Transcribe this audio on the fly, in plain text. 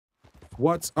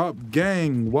What's up,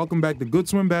 gang? Welcome back to Good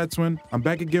Swim, Bad Swim. I'm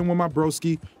back again with my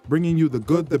broski, bringing you the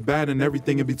good, the bad, and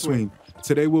everything in between.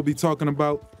 Today we'll be talking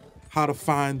about how to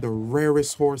find the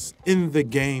rarest horse in the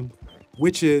game,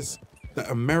 which is the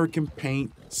American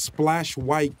Paint Splash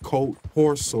White Coat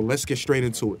horse. So let's get straight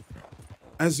into it.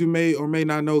 As you may or may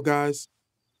not know, guys,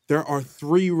 there are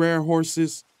 3 rare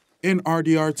horses in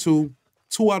RDR2.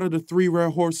 2 out of the 3 rare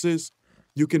horses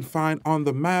you can find on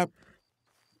the map,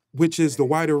 which is the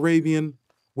White Arabian,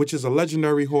 which is a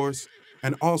legendary horse,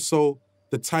 and also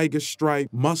the Tiger Stripe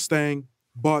Mustang.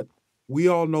 But we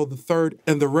all know the third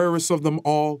and the rarest of them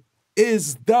all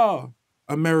is the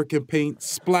American Paint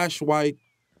Splash White,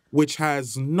 which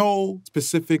has no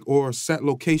specific or set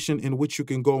location in which you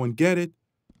can go and get it.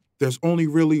 There's only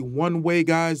really one way,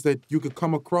 guys, that you could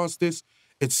come across this.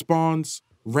 It spawns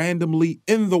randomly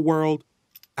in the world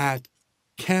at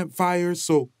campfires.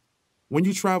 So when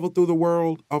you travel through the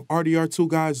world of RDR2,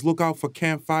 guys, look out for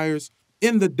campfires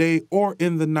in the day or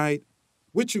in the night,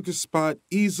 which you can spot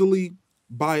easily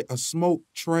by a smoke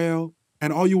trail.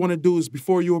 And all you want to do is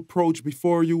before you approach,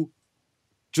 before you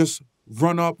just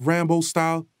run up Rambo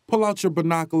style, pull out your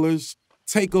binoculars,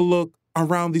 take a look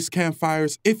around these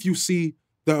campfires. If you see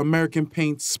the American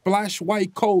Paint Splash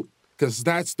White Coat, because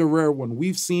that's the rare one.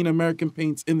 We've seen American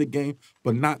Paints in the game,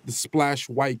 but not the Splash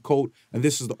White Coat, and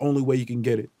this is the only way you can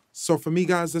get it. So for me,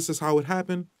 guys, this is how it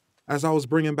happened. As I was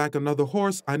bringing back another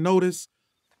horse, I noticed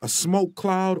a smoke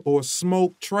cloud or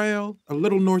smoke trail a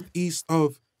little northeast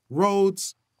of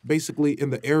Rhodes, basically in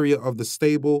the area of the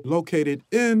stable located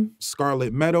in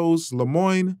Scarlet Meadows,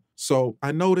 Lemoyne. So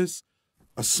I noticed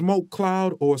a smoke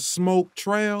cloud or smoke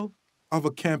trail of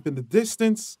a camp in the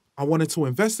distance. I wanted to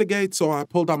investigate, so I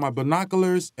pulled out my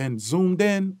binoculars and zoomed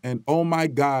in, and oh my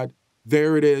God,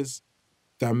 there it is,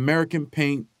 the American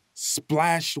Paint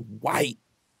Splash White,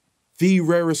 the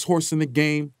rarest horse in the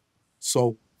game.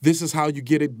 So this is how you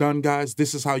get it done, guys.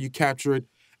 This is how you capture it.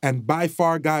 And by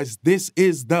far, guys, this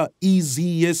is the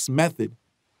easiest method.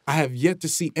 I have yet to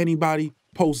see anybody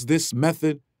post this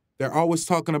method. They're always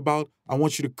talking about, I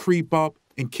want you to creep up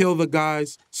and kill the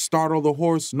guys, startle the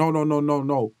horse. No, no, no, no,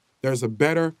 no. There's a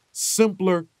better,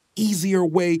 simpler, easier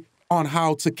way on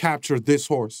how to capture this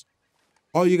horse.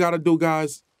 All you got to do,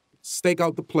 guys, stake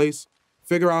out the place,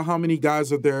 figure out how many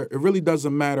guys are there. It really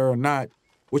doesn't matter or not.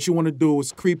 What you want to do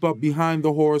is creep up behind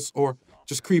the horse or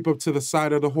just creep up to the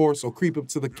side of the horse or creep up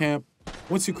to the camp.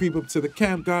 Once you creep up to the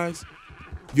camp, guys,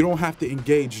 you don't have to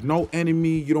engage no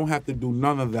enemy. You don't have to do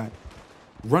none of that.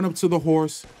 Run up to the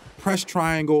horse, press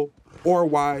triangle or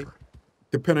Y,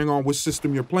 depending on which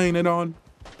system you're playing it on.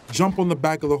 Jump on the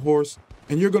back of the horse,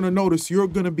 and you're going to notice you're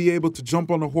going to be able to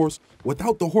jump on the horse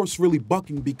without the horse really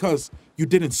bucking because you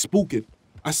didn't spook it.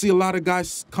 I see a lot of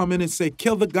guys come in and say,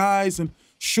 kill the guys and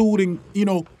shoot, and,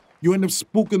 you end up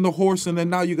spooking the horse, and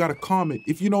then now you got to calm it.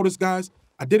 If you notice, guys,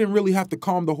 I didn't really have to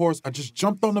calm the horse. I just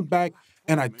jumped on the back,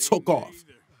 and I took off.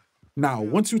 Now,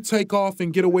 once you take off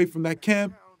and get away from that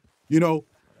camp,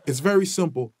 it's very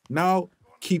simple. Now,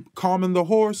 keep calming the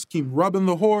horse, keep rubbing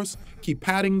the horse, keep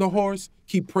patting the horse,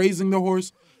 keep praising the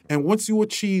horse. And once you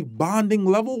achieve bonding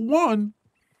level 1,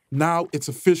 now it's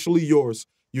officially yours.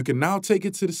 You can now take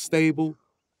it to the stable.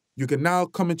 You can now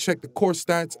come and check the core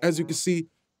stats. As you can see,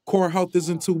 core health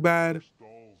isn't too bad.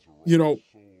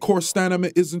 Core stamina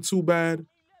isn't too bad.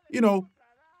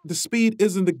 The speed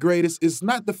isn't the greatest. It's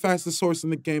not the fastest horse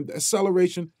in the game. The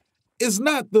acceleration is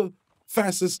not the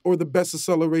fastest or the best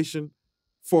acceleration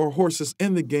for horses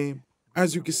in the game.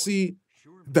 As you can see,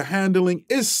 the handling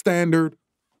is standard,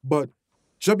 but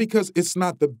just because it's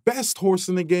not the best horse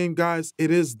in the game, guys, it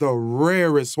is the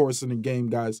rarest horse in the game,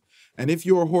 guys. And if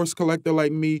you're a horse collector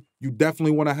like me, you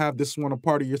definitely want to have this one a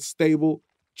part of your stable,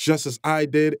 just as I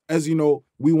did. As you know,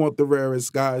 we want the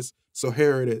rarest, guys, so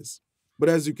here it is. But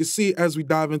as you can see, as we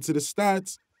dive into the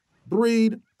stats,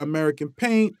 breed, American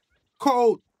Paint,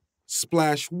 coat,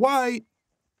 Splash White,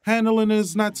 handling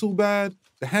is not too bad.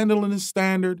 The handling is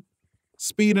standard.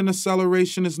 Speed and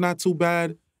acceleration is not too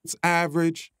bad. It's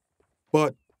average,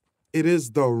 but it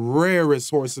is the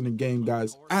rarest horse in the game,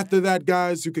 guys. After that,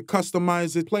 guys, you could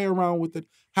customize it, play around with it,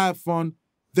 have fun.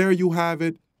 There you have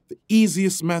it. The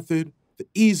easiest method, the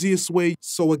easiest way.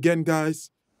 So again, guys,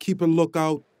 keep a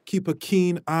lookout, keep a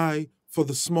keen eye for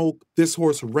the smoke. This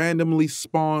horse randomly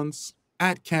spawns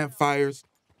at campfires.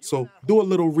 So do a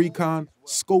little recon,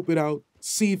 scope it out,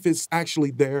 see if it's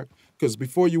actually there. Because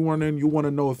before you run in, you want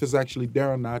to know if it's actually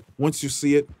there or not. Once you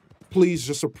see it, please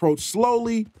just approach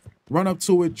slowly, run up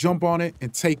to it, jump on it,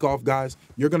 and take off, guys.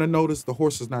 You're going to notice the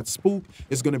horse is not spooked.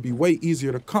 It's going to be way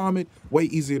easier to calm it, way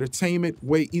easier to tame it,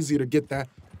 way easier to get that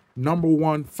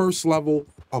 #1 first level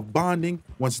of bonding.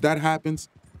 Once that happens,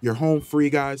 You're home free,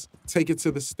 guys. Take it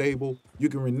to the stable. You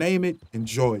can rename it,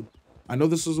 enjoy. I know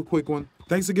this was a quick one.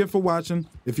 Thanks again for watching.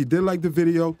 If you did like the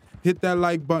video, hit that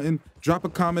like button, drop a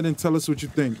comment and tell us what you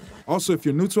think. Also, if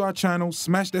you're new to our channel,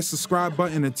 smash that subscribe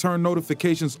button and turn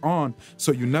notifications on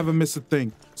so you never miss a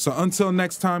thing. So until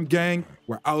next time, gang,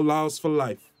 we're outlaws for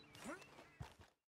life.